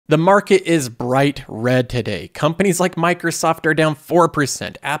The market is bright red today. Companies like Microsoft are down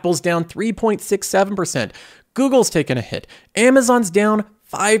 4%, Apple's down 3.67%, Google's taken a hit, Amazon's down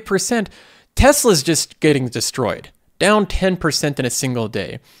 5%, Tesla's just getting destroyed, down 10% in a single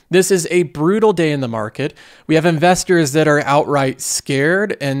day. This is a brutal day in the market. We have investors that are outright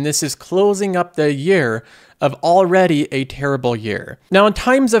scared, and this is closing up the year of already a terrible year. Now, in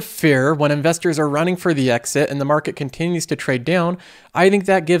times of fear, when investors are running for the exit and the market continues to trade down, I think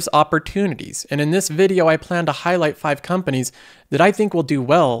that gives opportunities. And in this video, I plan to highlight 5 companies that I think will do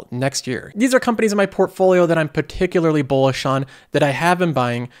well next year. These are companies in my portfolio that I'm particularly bullish on, that I have been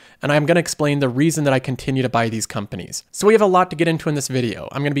buying, and I'm going to explain the reason that I continue to buy these companies. So we have a lot to get into in this video.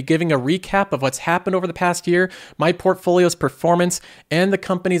 I'm going to be giving a recap of what's happened over the past year, my portfolio's performance, and the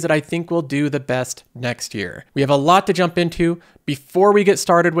companies that I think will do the best next year. We have a lot to jump into. Before we get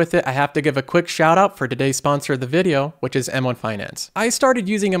started with it, I have to give a quick shout out for today's sponsor of the video, which is M1 Finance. I started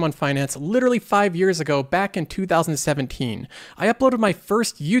using M1 Finance literally 5 years ago, back in 2017. I uploaded my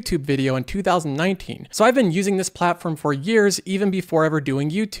first YouTube video in 2019. So I've been using this platform for years, even before ever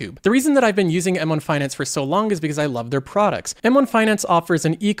doing YouTube. The reason that I've been using M1 Finance for so long is because I love their products. M1 Finance offers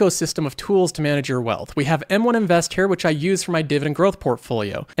an ecosystem of tools to manage your wealth. We have M1 Invest here, which I use for my dividend growth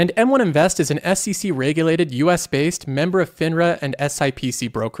portfolio. And M1 Invest is an SEC regulated, US-based member of FINRA and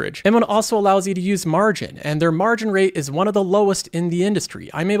SIPC brokerage. M1 also allows you to use margin, and their margin rate is one of the lowest in the industry.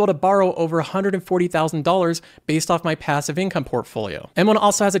 I'm able to borrow over $140,000 based off my passive income portfolio. M1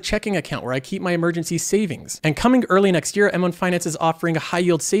 also has a checking account where I keep my emergency savings. And coming early next year, M1 Finance is offering a high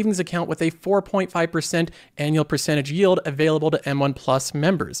yield savings account with a 4.5% annual percentage yield available to M1 Plus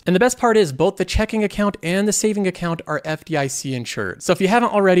members. And the best part is both the checking account and the saving account are FDIC insured. So if you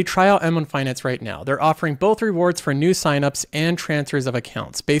haven't already, try out M1 Finance right now. They're offering both rewards for new signups and transfers of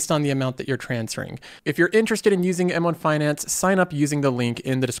accounts based on the amount that you're transferring. If you're interested in using M1 Finance, sign up using the link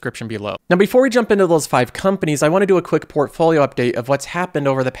in the description below. Now, before we jump into those 5 companies, I want to do a quick portfolio update of what's happened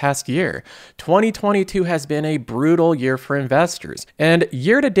over the past year. 2022 has been a brutal year for investors. And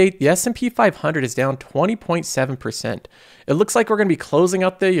year to date, the S&P 500 is down 20.7%. It looks like we're going to be closing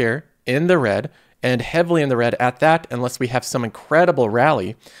out the year in the red, and heavily in the red at that, unless we have some incredible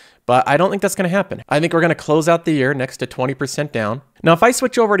rally. But I don't think that's going to happen. I think we're going to close out the year next to 20% down. Now, if I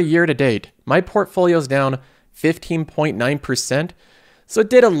switch over to year to date, my portfolio is down 15.9%. So it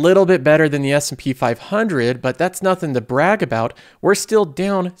did a little bit better than the S&P 500, but that's nothing to brag about. We're still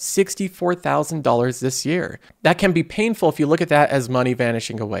down $64,000 this year. That can be painful if you look at that as money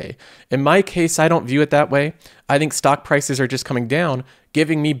vanishing away. In my case, I don't view it that way. I think stock prices are just coming down,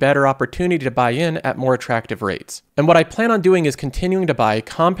 giving me better opportunity to buy in at more attractive rates. And what I plan on doing is continuing to buy,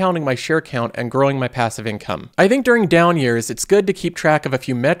 compounding my share count, and growing my passive income. I think during down years, it's good to keep track of a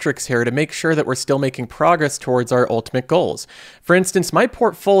few metrics here to make sure that we're still making progress towards our ultimate goals. For instance, my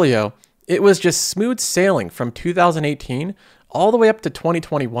portfolio, it was just smooth sailing from 2018 all the way up to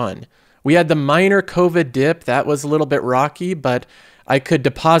 2021. We had the minor COVID dip, that was a little bit rocky, but I could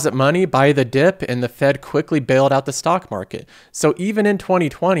deposit money, buy the dip, and the Fed quickly bailed out the stock market. So even in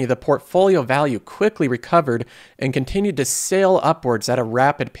 2020, the portfolio value quickly recovered and continued to sail upwards at a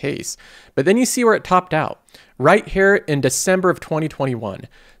rapid pace. But then you see where it topped out, right here in December of 2021.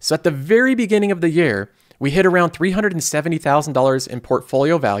 So at the very beginning of the year, we hit around $370,000 in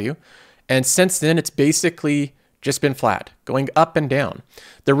portfolio value. And since then, it's basically just been flat, going up and down.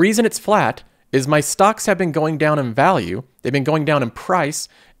 The reason it's flat is my stocks have been going down in value, they've been going down in price,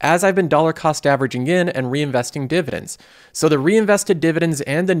 as I've been dollar cost averaging in and reinvesting dividends. So the reinvested dividends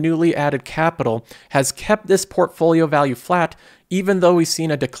and the newly added capital has kept this portfolio value flat, even though we've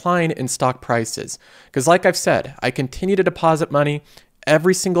seen a decline in stock prices. Because like I've said, I continue to deposit money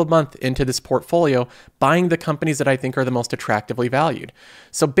every single month into this portfolio, buying the companies that I think are the most attractively valued.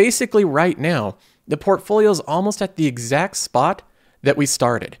 So basically right now, the portfolio is almost at the exact spot that we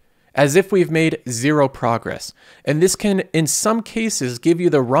started, as if we've made zero progress. And this can, in some cases, give you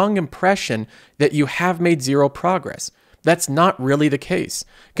the wrong impression that you have made zero progress. That's not really the case.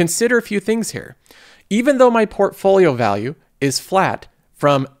 Consider a few things here. Even though my portfolio value is flat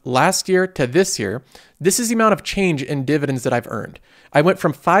from last year to this year, this is the amount of change in dividends that I've earned. I went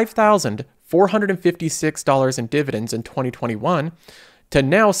from $5,456 in dividends in 2021 to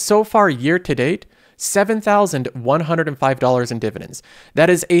now, so far year to date, $7,105 in dividends. That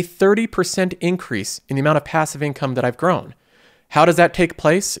is a 30% increase in the amount of passive income that I've grown. How does that take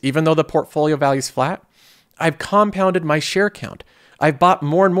place, even though the portfolio value is flat? I've compounded my share count. I've bought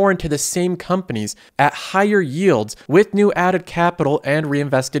more and more into the same companies at higher yields with new added capital and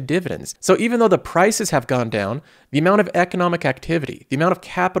reinvested dividends. So even though the prices have gone down, the amount of economic activity, the amount of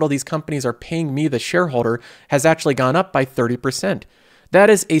capital these companies are paying me, the shareholder, has actually gone up by 30%. That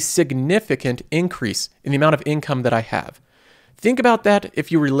is a significant increase in the amount of income that I have. Think about that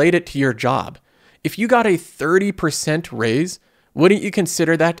if you relate it to your job. If you got a 30% raise, wouldn't you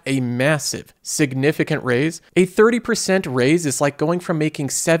consider that a massive, significant raise? A 30% raise is like going from making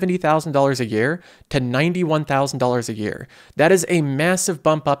 $70,000 a year to $91,000 a year. That is a massive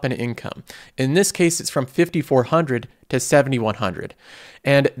bump up in income. In this case, it's from $5,400 to $7,100.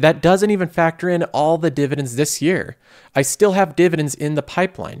 And that doesn't even factor in all the dividends this year. I still have dividends in the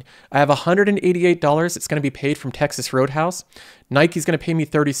pipeline. I have $188 that's going to be paid from Texas Roadhouse. Nike's going to pay me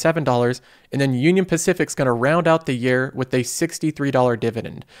 $37, and then Union Pacific's going to round out the year with a $63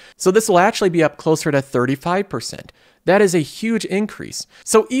 dividend. So this will actually be up closer to 35%. That is a huge increase.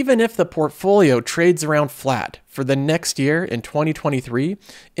 So even if the portfolio trades around flat for the next year in 2023,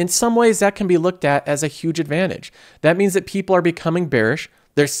 in some ways that can be looked at as a huge advantage. That means that people are becoming bearish.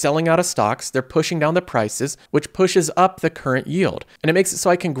 They're selling out of stocks, they're pushing down the prices, which pushes up the current yield. And it makes it so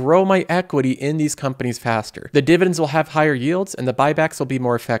I can grow my equity in these companies faster. The dividends will have higher yields and the buybacks will be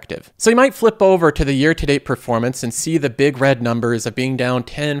more effective. So you might flip over to the year-to-date performance and see the big red numbers of being down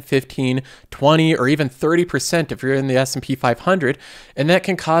 10, 15, 20, or even 30% if you're in the S&P 500, and that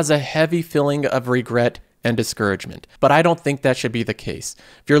can cause a heavy feeling of regret and discouragement. But I don't think that should be the case.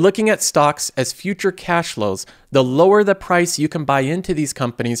 If you're looking at stocks as future cash flows, the lower the price you can buy into these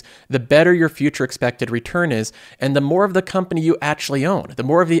companies, the better your future expected return is, and the more of the company you actually own, the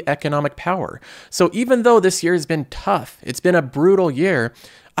more of the economic power. So even though this year has been tough, it's been a brutal year,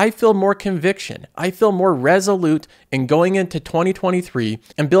 I feel more conviction. I feel more resolute in going into 2023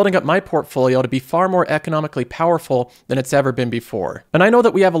 and building up my portfolio to be far more economically powerful than it's ever been before. And I know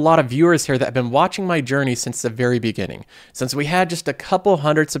that we have a lot of viewers here that have been watching my journey since the very beginning. Since we had just a couple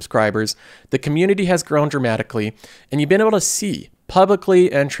hundred subscribers, the community has grown dramatically, and you've been able to see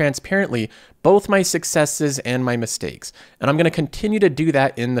publicly and transparently both my successes and my mistakes. And I'm going to continue to do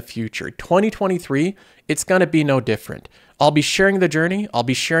that in the future. 2023, it's going to be no different. I'll be sharing the journey. I'll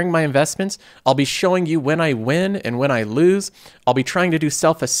be sharing my investments. I'll be showing you when I win and when I lose. I'll be trying to do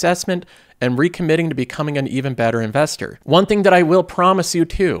self-assessment and recommitting to becoming an even better investor. One thing that I will promise you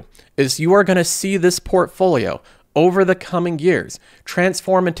too is you are going to see this portfolio over the coming years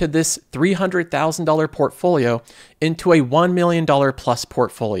transform into this $300,000 portfolio into a $1 million plus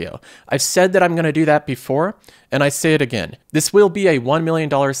portfolio. I've said that I'm going to do that before, and I say it again. This will be a $1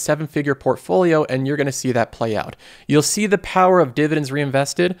 million seven-figure portfolio, and you're going to see that play out. You'll see the power of dividends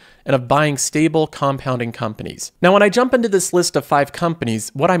reinvested and of buying stable, compounding companies. Now, when I jump into this list of 5 companies,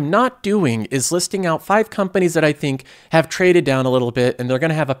 what I'm not doing is listing out 5 companies that I think have traded down a little bit and they're going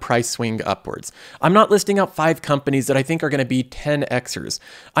to have a price swing upwards. I'm not listing out 5 companies that I think are going to be 10xers.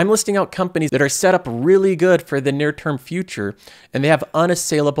 I'm listing out companies that are set up really good for the near-term future, and they have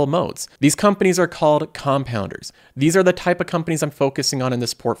unassailable moats. These companies are called compounders. These are the type of companies I'm focusing on in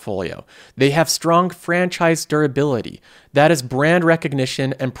this portfolio. They have strong franchise durability. That is brand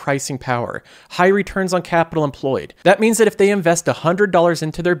recognition and pricing power. High returns on capital employed. That means that if they invest $100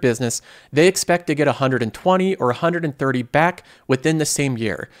 into their business, they expect to get 120 or 130 back within the same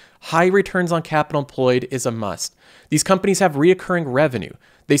year. High returns on capital employed is a must. These companies have recurring revenue.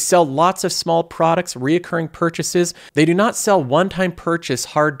 They sell lots of small products, recurring purchases. They do not sell one-time purchase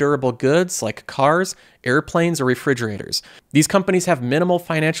hard durable goods like cars, airplanes, or refrigerators. These companies have minimal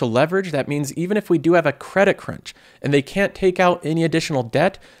financial leverage. That means even if we do have a credit crunch and they can't take out any additional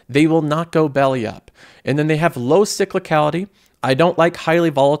debt, they will not go belly up. And then they have low cyclicality. I don't like highly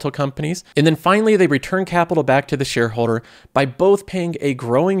volatile companies. And then finally, they return capital back to the shareholder by both paying a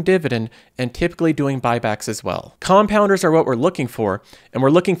growing dividend and typically doing buybacks as well. Compounders are what we're looking for, and we're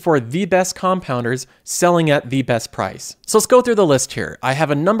looking for the best compounders selling at the best price. So let's go through the list here. I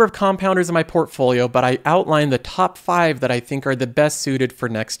have a number of compounders in my portfolio, but I outlined the top 5 that I think are the best suited for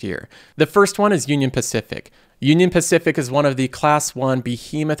next year. The first one is Union Pacific. Union Pacific is one of the Class 1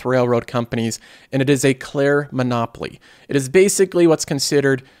 behemoth railroad companies, and it is a clear monopoly. It is basically what's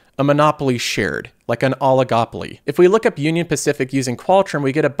considered a monopoly shared, like an oligopoly. If we look up Union Pacific using Qualtrim,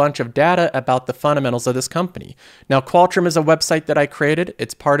 we get a bunch of data about the fundamentals of this company. Now, Qualtrim is a website that I created.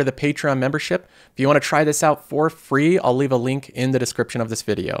 It's part of the Patreon membership. If you want to try this out for free, I'll leave a link in the description of this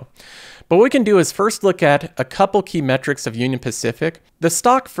video. But what we can do is first look at a couple key metrics of Union Pacific. The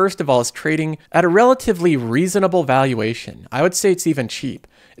stock, first of all, is trading at a relatively reasonable valuation. I would say it's even cheap.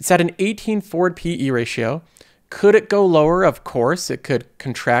 It's at an 18 forward PE ratio. Could it go lower? Of course, it could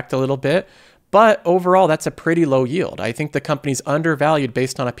contract a little bit, but overall, that's a pretty low yield. I think the company's undervalued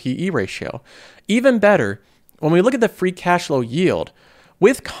based on a PE ratio. Even better, when we look at the free cash flow yield,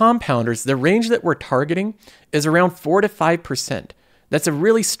 with compounders, the range that we're targeting is around 4 to 5%. That's a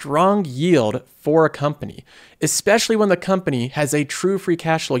really strong yield for a company, especially when the company has a true free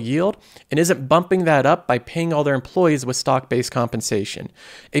cash flow yield and isn't bumping that up by paying all their employees with stock-based compensation.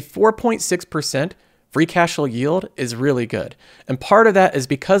 A 4.6% free cash flow yield is really good. And part of that is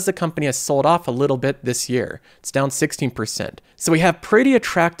because the company has sold off a little bit this year. It's down 16%. So we have pretty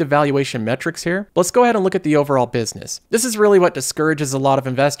attractive valuation metrics here. But let's go ahead and look at the overall business. This is really what discourages a lot of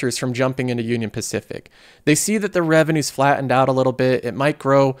investors from jumping into Union Pacific. They see that the revenue's flattened out a little bit. It might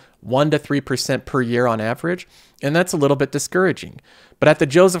grow 1 to 3% per year on average, and that's a little bit discouraging. But at the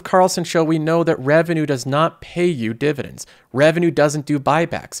Joseph Carlson Show, we know that revenue does not pay you dividends. Revenue doesn't do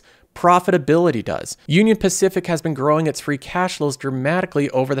buybacks. Profitability does. Union Pacific has been growing its free cash flows dramatically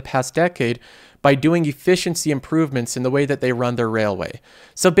over the past decade by doing efficiency improvements in the way that they run their railway.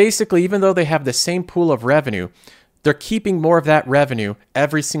 So basically, even though they have the same pool of revenue, they're keeping more of that revenue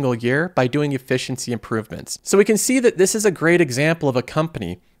every single year by doing efficiency improvements. So we can see that this is a great example of a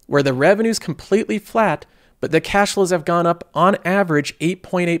company where the revenue is completely flat, but the cash flows have gone up on average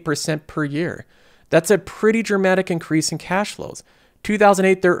 8.8% per year. That's a pretty dramatic increase in cash flows.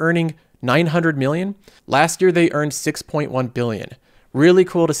 2008, they're earning $900 million. Last year, they earned $6.1 billion. Really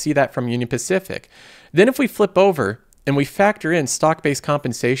cool to see that from Union Pacific. Then if we flip over and we factor in stock-based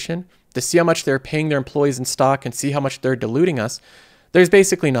compensation to see how much they're paying their employees in stock and see how much they're diluting us, there's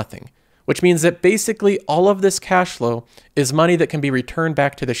basically nothing, which means that basically all of this cash flow is money that can be returned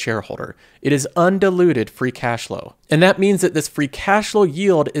back to the shareholder. It is undiluted free cash flow. And that means that this free cash flow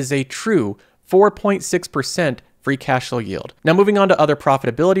yield is a true 4.6% free cash flow yield. Now moving on to other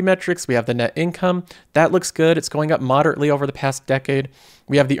profitability metrics, we have the net income. That looks good. It's going up moderately over the past decade.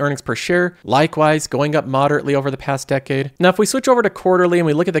 We have the earnings per share, likewise going up moderately over the past decade. Now if we switch over to quarterly and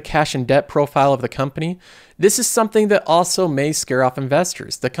we look at the cash and debt profile of the company, this is something that also may scare off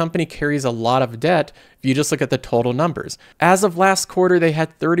investors. The company carries a lot of debt if you just look at the total numbers. As of last quarter, they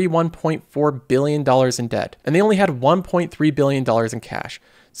had $31.4 billion in debt, and they only had $1.3 billion in cash.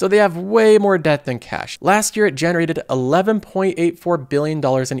 So they have way more debt than cash. Last year, it generated $11.84 billion in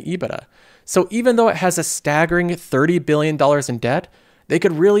EBITDA. So even though it has a staggering $30 billion in debt, they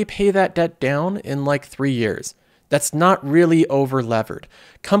could really pay that debt down in like 3 years. That's not really over levered.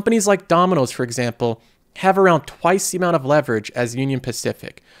 Companies like Domino's, for example, have around twice the amount of leverage as Union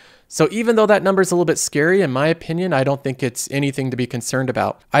Pacific. So even though that number is a little bit scary, in my opinion, I don't think it's anything to be concerned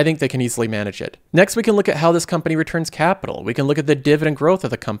about. I think they can easily manage it. Next, we can look at how this company returns capital. We can look at the dividend growth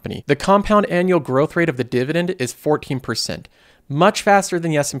of the company. The compound annual growth rate of the dividend is 14%. Much faster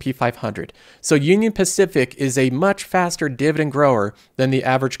than the S&P 500. So Union Pacific is a much faster dividend grower than the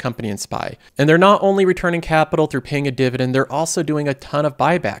average company in SPY. And they're not only returning capital through paying a dividend, they're also doing a ton of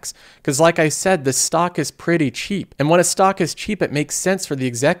buybacks. Because like I said, the stock is pretty cheap. And when a stock is cheap, it makes sense for the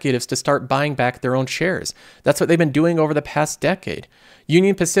executives to start buying back their own shares. That's what they've been doing over the past decade.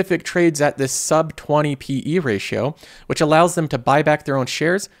 Union Pacific trades at this sub 20 PE ratio, which allows them to buy back their own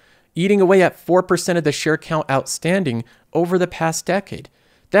shares, eating away at 4% of the share count outstanding over the past decade.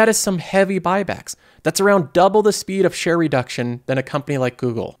 That is some heavy buybacks. That's around double the speed of share reduction than a company like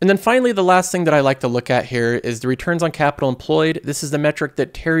Google. And then finally, the last thing that I like to look at here is the returns on capital employed. This is the metric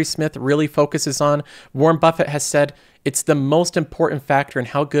that Terry Smith really focuses on. Warren Buffett has said it's the most important factor in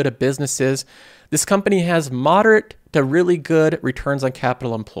how good a business is. This company has moderate to really good returns on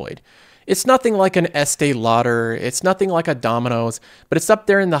capital employed. It's nothing like an Estee Lauder, it's nothing like a Domino's, but it's up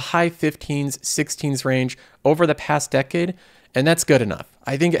there in the high 15s, 16s range over the past decade, and that's good enough.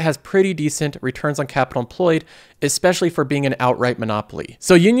 I think it has pretty decent returns on capital employed, especially for being an outright monopoly.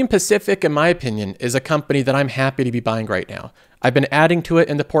 So Union Pacific, in my opinion, is a company that I'm happy to be buying right now. I've been adding to it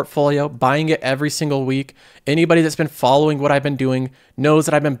in the portfolio, buying it every single week. Anybody that's been following what I've been doing knows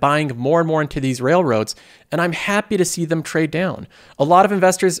that I've been buying more and more into these railroads, and I'm happy to see them trade down. A lot of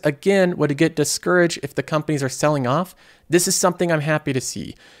investors, again, would get discouraged if the companies are selling off. This is something I'm happy to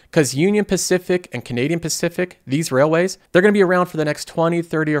see because Union Pacific and Canadian Pacific, these railways, they're going to be around for the next 20,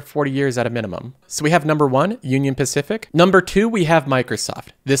 30, or 40 years at a minimum. So we have number 1, Union Pacific. Number 2, we have Microsoft.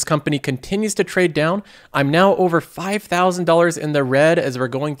 This company continues to trade down. I'm now over $5,000 in the red as we're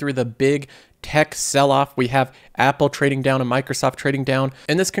going through the big tech sell-off. We have Apple trading down and Microsoft trading down,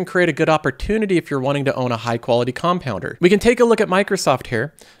 and this can create a good opportunity if you're wanting to own a high-quality compounder. We can take a look at Microsoft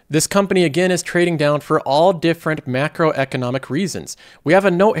here. This company, again, is trading down for all different macroeconomic reasons. We have a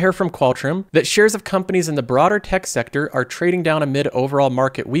note here from Qualtrim that shares of companies in the broader tech sector are trading down amid overall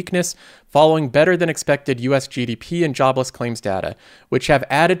market weakness following better than expected US GDP and jobless claims data, which have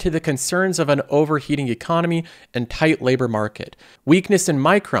added to the concerns of an overheating economy and tight labor market. Weakness in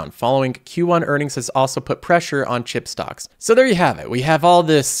Micron following Q1 earnings has also put pressure on chip stocks. So there you have it. We have all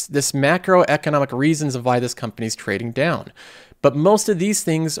this macroeconomic reasons of why this company is trading down. But most of these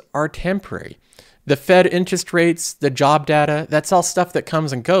things are temporary. The Fed interest rates, the job data, that's all stuff that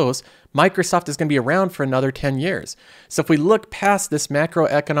comes and goes. Microsoft is going to be around for another 10 years. So if we look past this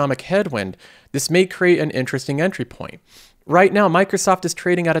macroeconomic headwind, this may create an interesting entry point. Right now, Microsoft is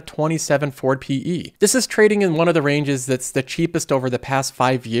trading at a 27 forward PE. This is trading in one of the ranges that's the cheapest over the past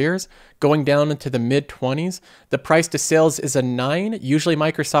 5 years, going down into the mid-20s. The price to sales is a 9. Usually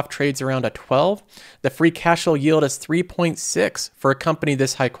Microsoft trades around a 12. The free cash flow yield is 3.6 for a company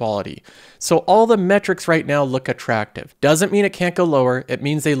this high quality. So all the metrics right now look attractive. Doesn't mean it can't go lower. It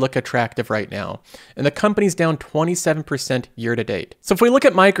means they look attractive right now. And the company's down 27% year to date. So if we look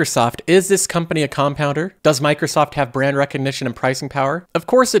at Microsoft, is this company a compounder? Does Microsoft have brand recognition and pricing power? Of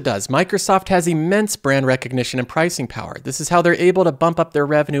course it does. Microsoft has immense brand recognition and pricing power. This is how they're able to bump up their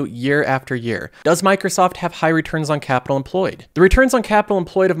revenue year after year. Does Microsoft have high returns on capital employed? The returns on capital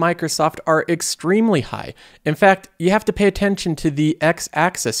employed of Microsoft are extremely high. In fact, you have to pay attention to the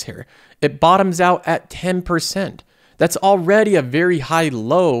x-axis here. It bottoms out at 10%. That's already a very high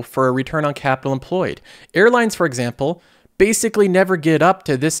low for a return on capital employed. Airlines, for example, basically never get up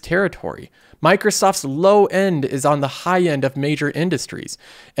to this territory. Microsoft's low end is on the high end of major industries.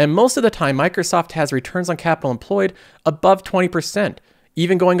 And most of the time, Microsoft has returns on capital employed above 20%,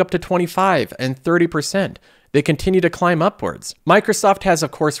 even going up to 25 and 30%. They continue to climb upwards. Microsoft has,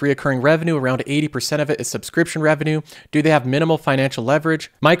 of course, recurring revenue. Around 80% of it is subscription revenue. Do they have minimal financial leverage?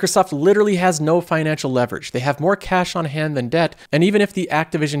 Microsoft literally has no financial leverage. They have more cash on hand than debt, and even if the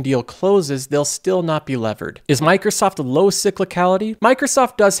Activision deal closes, they'll still not be levered. Is Microsoft low cyclicality?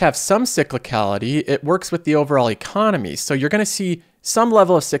 Microsoft does have some cyclicality. It works with the overall economy, so you're going to see some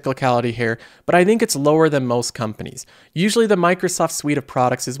level of cyclicality here, but I think it's lower than most companies. Usually the Microsoft suite of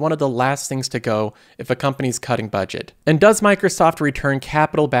products is one of the last things to go if a company's cutting budget. And does Microsoft return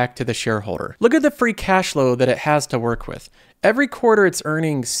capital back to the shareholder? Look at the free cash flow that it has to work with. Every quarter it's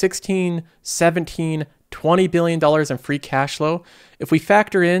earning 16, 17, $20 billion in free cash flow. If we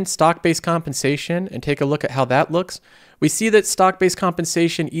factor in stock-based compensation and take a look at how that looks, we see that stock-based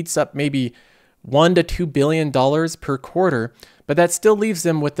compensation eats up maybe $1 to $2 billion per quarter, but that still leaves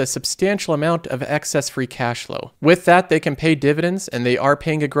them with a substantial amount of excess free cash flow. With that, they can pay dividends, and they are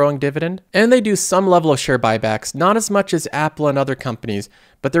paying a growing dividend, and they do some level of share buybacks, not as much as Apple and other companies,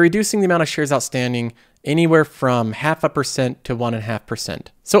 but they're reducing the amount of shares outstanding anywhere from 0.5% to 1.5%.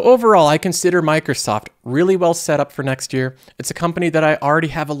 So overall, I consider Microsoft really well set up for next year. It's a company that I already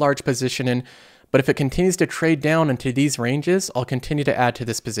have a large position in, but if it continues to trade down into these ranges, I'll continue to add to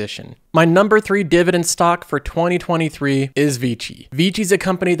this position. My number 3 dividend stock for 2023 is Vici. Vici is a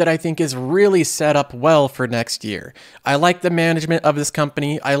company that I think is really set up well for next year. I like the management of this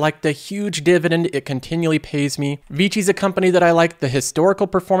company. I like the huge dividend it continually pays me. Vici is a company that I like the historical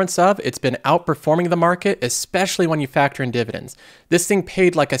performance of. It's been outperforming the market, especially when you factor in dividends. This thing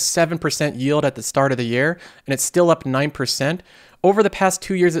paid like a 7% yield at the start of the year, and it's still up 9%. Over the past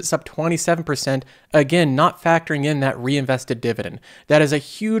 2 years, it's up 27%, again, not factoring in that reinvested dividend. That is a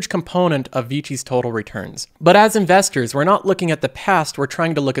huge component of Vici's total returns. But as investors, we're not looking at the past, we're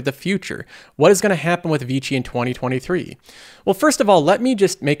trying to look at the future. What is going to happen with Vici in 2023? Well, first of all, let me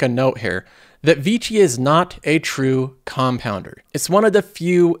just make a note here that Vici is not a true compounder. It's one of the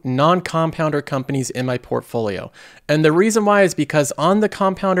few non-compounder companies in my portfolio. And the reason why is because on the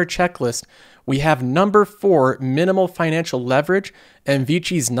compounder checklist, we have number 4, minimal financial leverage, and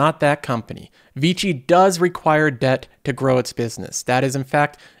Vici's not that company. Vici does require debt to grow its business. That is, in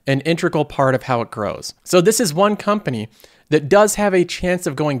fact, an integral part of how it grows. So this is one company that does have a chance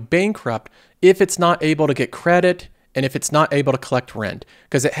of going bankrupt if it's not able to get credit and if it's not able to collect rent,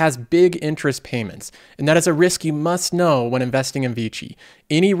 because it has big interest payments. And that is a risk you must know when investing in Vici.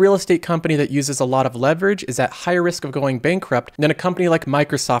 Any real estate company that uses a lot of leverage is at higher risk of going bankrupt than a company like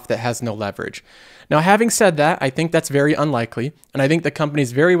Microsoft that has no leverage. Now, having said that, I think that's very unlikely, and I think the company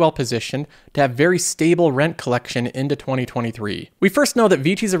is very well positioned to have very stable rent collection into 2023. We first know that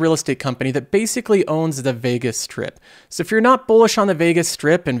Vici is a real estate company that basically owns the Vegas Strip. So if you're not bullish on the Vegas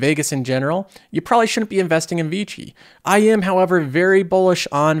Strip and Vegas in general, you probably shouldn't be investing in Vici. I am, however, very bullish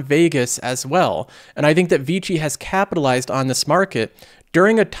on Vegas as well, and I think that Vici has capitalized on this market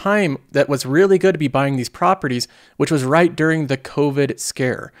during a time that was really good to be buying these properties, which was right during the COVID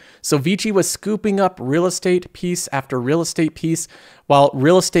scare. So Vici was scooping up real estate piece after real estate piece while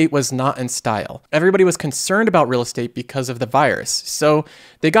real estate was not in style. Everybody was concerned about real estate because of the virus. So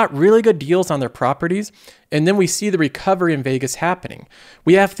they got really good deals on their properties, and then we see the recovery in Vegas happening.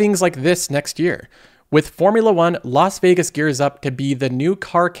 We have things like this next year. With Formula One, Las Vegas gears up to be the new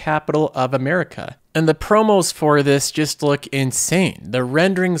car capital of America. And the promos for this just look insane. The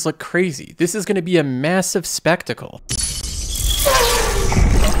renderings look crazy. This is going to be a massive spectacle.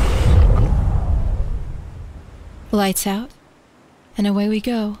 Lights out, and away we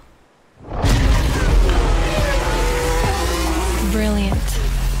go. Brilliant.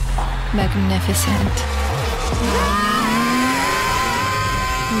 Magnificent.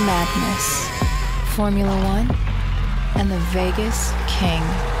 Madness. Formula One and the Vegas King.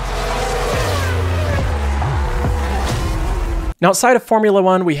 Now, outside of Formula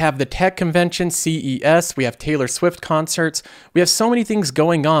One, we have the tech convention, CES, we have Taylor Swift concerts. We have so many things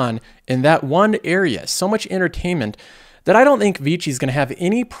going on in that one area, so much entertainment, that I don't think Vici is going to have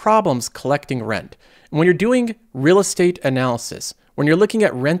any problems collecting rent. And when you're doing real estate analysis, when you're looking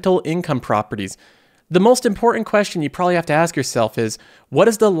at rental income properties, the most important question you probably have to ask yourself is, what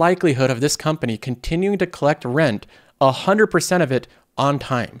is the likelihood of this company continuing to collect rent 100% of it on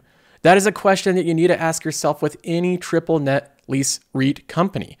time? That is a question that you need to ask yourself with any triple net lease REIT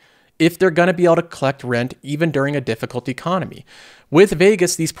company, if they're going to be able to collect rent even during a difficult economy. With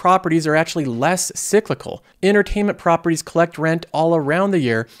Vegas, these properties are actually less cyclical. Entertainment properties collect rent all around the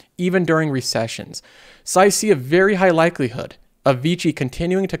year, even during recessions. So I see a very high likelihood of Vici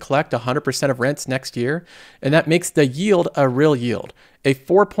continuing to collect 100% of rents next year, and that makes the yield a real yield. A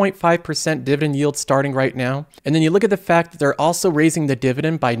 4.5% dividend yield starting right now. And then you look at the fact that they're also raising the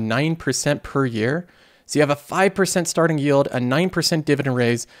dividend by 9% per year. So you have a 5% starting yield, a 9% dividend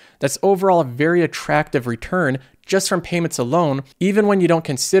raise. That's overall a very attractive return just from payments alone, even when you don't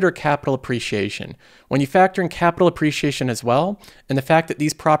consider capital appreciation. When you factor in capital appreciation as well, and the fact that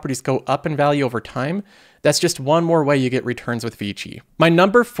these properties go up in value over time, that's just one more way you get returns with Vici. My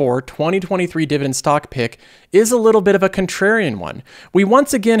number 4 2023 dividend stock pick is a little bit of a contrarian one. We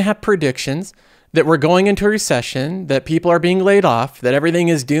once again have predictions that we're going into a recession, that people are being laid off, that everything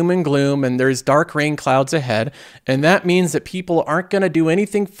is doom and gloom, and there's dark rain clouds ahead. And that means that people aren't going to do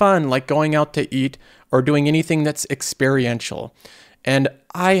anything fun like going out to eat or doing anything that's experiential. And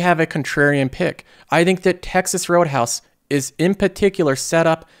I have a contrarian pick. I think that Texas Roadhouse is in particular set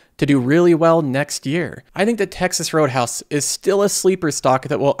up to do really well next year. I think that Texas Roadhouse is still a sleeper stock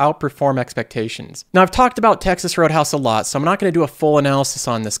that will outperform expectations. Now, I've talked about Texas Roadhouse a lot, so I'm not going to do a full analysis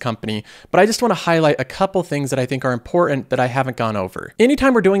on this company, but I just want to highlight a couple things that I think are important that I haven't gone over.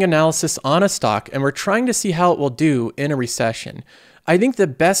 Anytime we're doing analysis on a stock and we're trying to see how it will do in a recession, I think the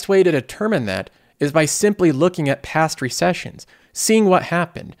best way to determine that is by simply looking at past recessions, seeing what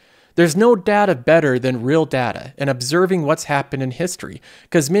happened. There's no data better than real data and observing what's happened in history,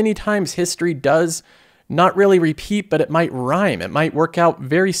 because many times history does not really repeat, but it might rhyme. It might work out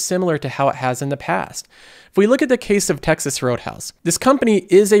very similar to how it has in the past. If we look at the case of Texas Roadhouse, this company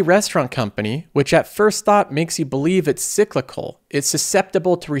is a restaurant company, which at first thought makes you believe it's cyclical, it's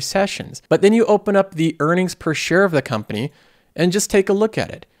susceptible to recessions. But then you open up the earnings per share of the company and just take a look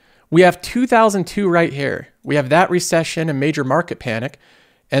at it. We have 2002 right here. We have that recession and major market panic,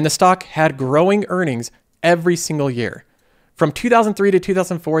 and the stock had growing earnings every single year. From 2003 to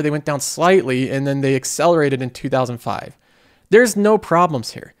 2004, they went down slightly, and then they accelerated in 2005. There's no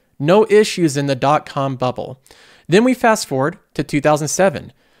problems here. No issues in the dot-com bubble. Then we fast forward to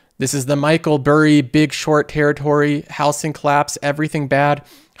 2007. This is the Michael Burry Big Short territory, housing collapse, everything bad,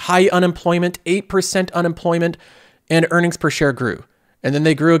 high unemployment, 8% unemployment, and earnings per share grew. And then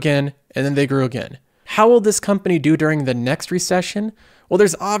they grew again, and then they grew again. How will this company do during the next recession? Well,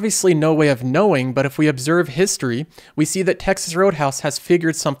 there's obviously no way of knowing, but if we observe history, we see that Texas Roadhouse has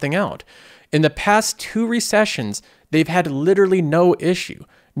figured something out. In the past 2 recessions, they've had literally no issue,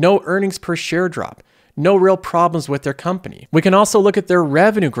 no earnings per share drop, no real problems with their company. We can also look at their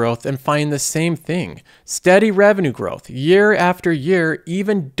revenue growth and find the same thing. Steady revenue growth year after year,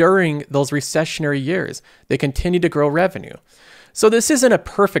 even during those recessionary years, they continue to grow revenue. So this isn't a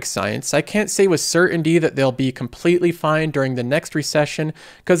perfect science. I can't say with certainty that they'll be completely fine during the next recession,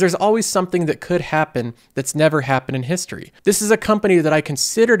 because there's always something that could happen that's never happened in history. This is a company that I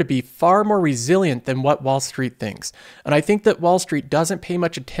consider to be far more resilient than what Wall Street thinks. And I think that Wall Street doesn't pay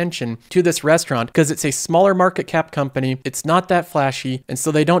much attention to this restaurant because it's a smaller market cap company. It's not that flashy, and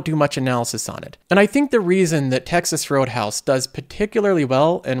so they don't do much analysis on it. And I think the reason that Texas Roadhouse does particularly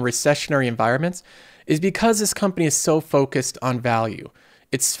well in recessionary environments is because this company is so focused on value.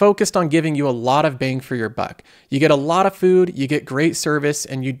 It's focused on giving you a lot of bang for your buck. You get a lot of food, you get great service,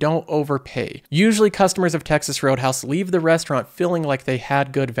 and you don't overpay. Usually customers of Texas Roadhouse leave the restaurant feeling like they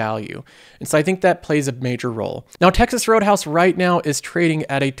had good value. And so I think that plays a major role. Now, Texas Roadhouse right now is trading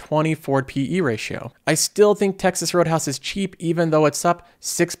at a 20 forward PE ratio. I still think Texas Roadhouse is cheap, even though it's up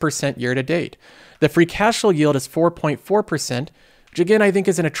 6% year to date. The free cash flow yield is 4.4%, which again, I think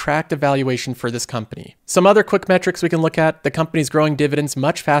is an attractive valuation for this company. Some other quick metrics we can look at: the company's growing dividends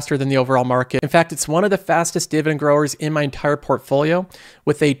much faster than the overall market. In fact, it's one of the fastest dividend growers in my entire portfolio,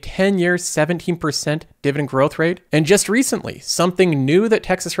 with a 10-year 17% dividend growth rate. And just recently, something new that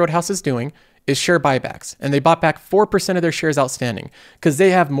Texas Roadhouse is doing is share buybacks. And they bought back 4% of their shares outstanding because they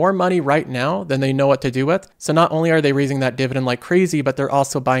have more money right now than they know what to do with. So not only are they raising that dividend like crazy, but they're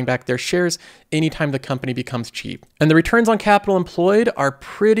also buying back their shares anytime the company becomes cheap. And the returns on capital employed are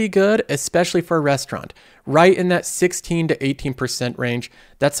pretty good, especially for a restaurant, right in that 16 to 18% range.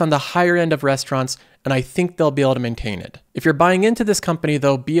 That's on the higher end of restaurants, and I think they'll be able to maintain it. If you're buying into this company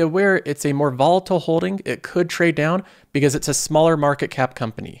though, be aware it's a more volatile holding. It could trade down because it's a smaller market cap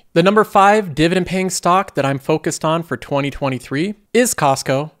company. The number 5 dividend paying stock that I'm focused on for 2023 is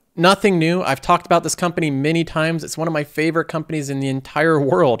Costco. Nothing new. I've talked about this company many times. It's one of my favorite companies in the entire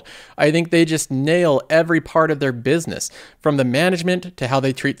world. I think they just nail every part of their business, from the management to how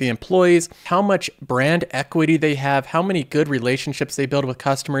they treat the employees, how much brand equity they have, how many good relationships they build with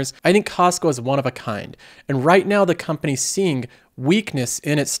customers. I think Costco is one of a kind. And right now the company's seeing weakness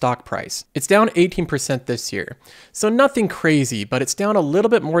in its stock price. It's down 18% this year. So nothing crazy, but it's down a little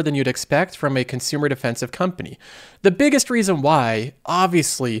bit more than you'd expect from a consumer defensive company. The biggest reason why,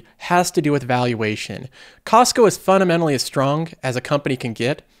 obviously, has to do with valuation. Costco is fundamentally as strong as a company can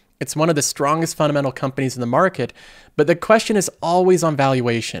get. It's one of the strongest fundamental companies in the market, but the question is always on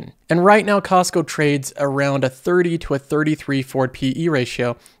valuation. And right now, Costco trades around a 30 to a 33 forward PE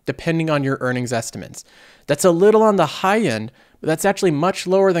ratio, depending on your earnings estimates. That's a little on the high end, but that's actually much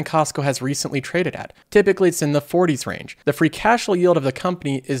lower than Costco has recently traded at. Typically, it's in the 40s range. The free cash flow yield of the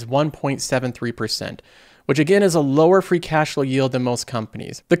company is 1.73%. which again is a lower free cash flow yield than most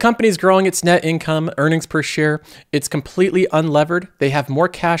companies. The company is growing its net income, earnings per share. It's completely unlevered. They have more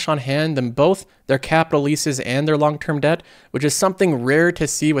cash on hand than both their capital leases and their long-term debt, which is something rare to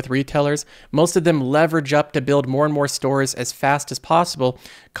see with retailers. Most of them leverage up to build more and more stores as fast as possible.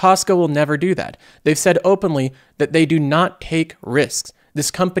 Costco will never do that. They've said openly that they do not take risks. This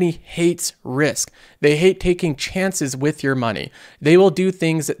company hates risk. They hate taking chances with your money. They will do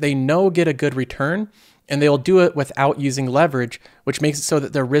things that they know get a good return, and they'll do it without using leverage, which makes it so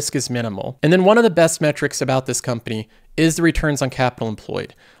that their risk is minimal. And then one of the best metrics about this company is the returns on capital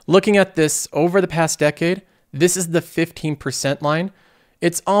employed. Looking at this over the past decade, this is the 15% line.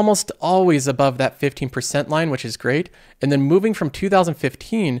 It's almost always above that 15% line, which is great. And then moving from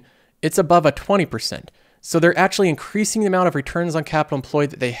 2015, it's above a 20%. So they're actually increasing the amount of returns on capital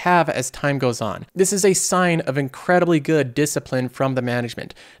employed that they have as time goes on. This is a sign of incredibly good discipline from the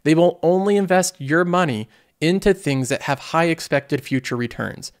management. They will only invest your money into things that have high expected future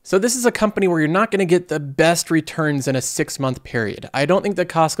returns. So this is a company where you're not going to get the best returns in a 6-month period. I don't think that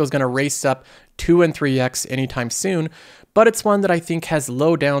Costco is going to race up 2 and 3x anytime soon, but it's one that I think has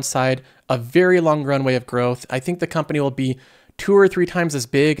low downside, a very long runway of growth. I think the company will be 2 or 3 times as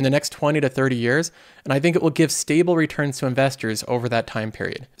big in the next 20 to 30 years, and I think it will give stable returns to investors over that time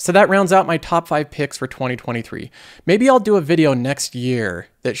period. So that rounds out my top 5 picks for 2023. Maybe I'll do a video next year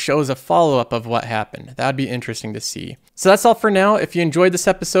that shows a follow-up of what happened. That'd be interesting to see. So that's all for now. If you enjoyed this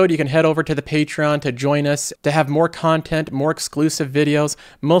episode, you can head over to the Patreon to join us to have more content, more exclusive videos.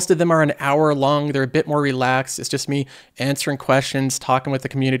 Most of them are an hour long. They're a bit more relaxed. It's just me answering questions, talking with the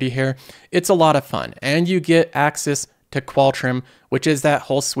community here. It's a lot of fun, and you get access to Qualtrim, which is that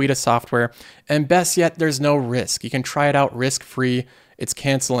whole suite of software. And best yet, there's no risk. You can try it out risk-free. It's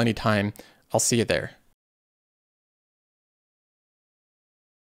cancel anytime. I'll see you there.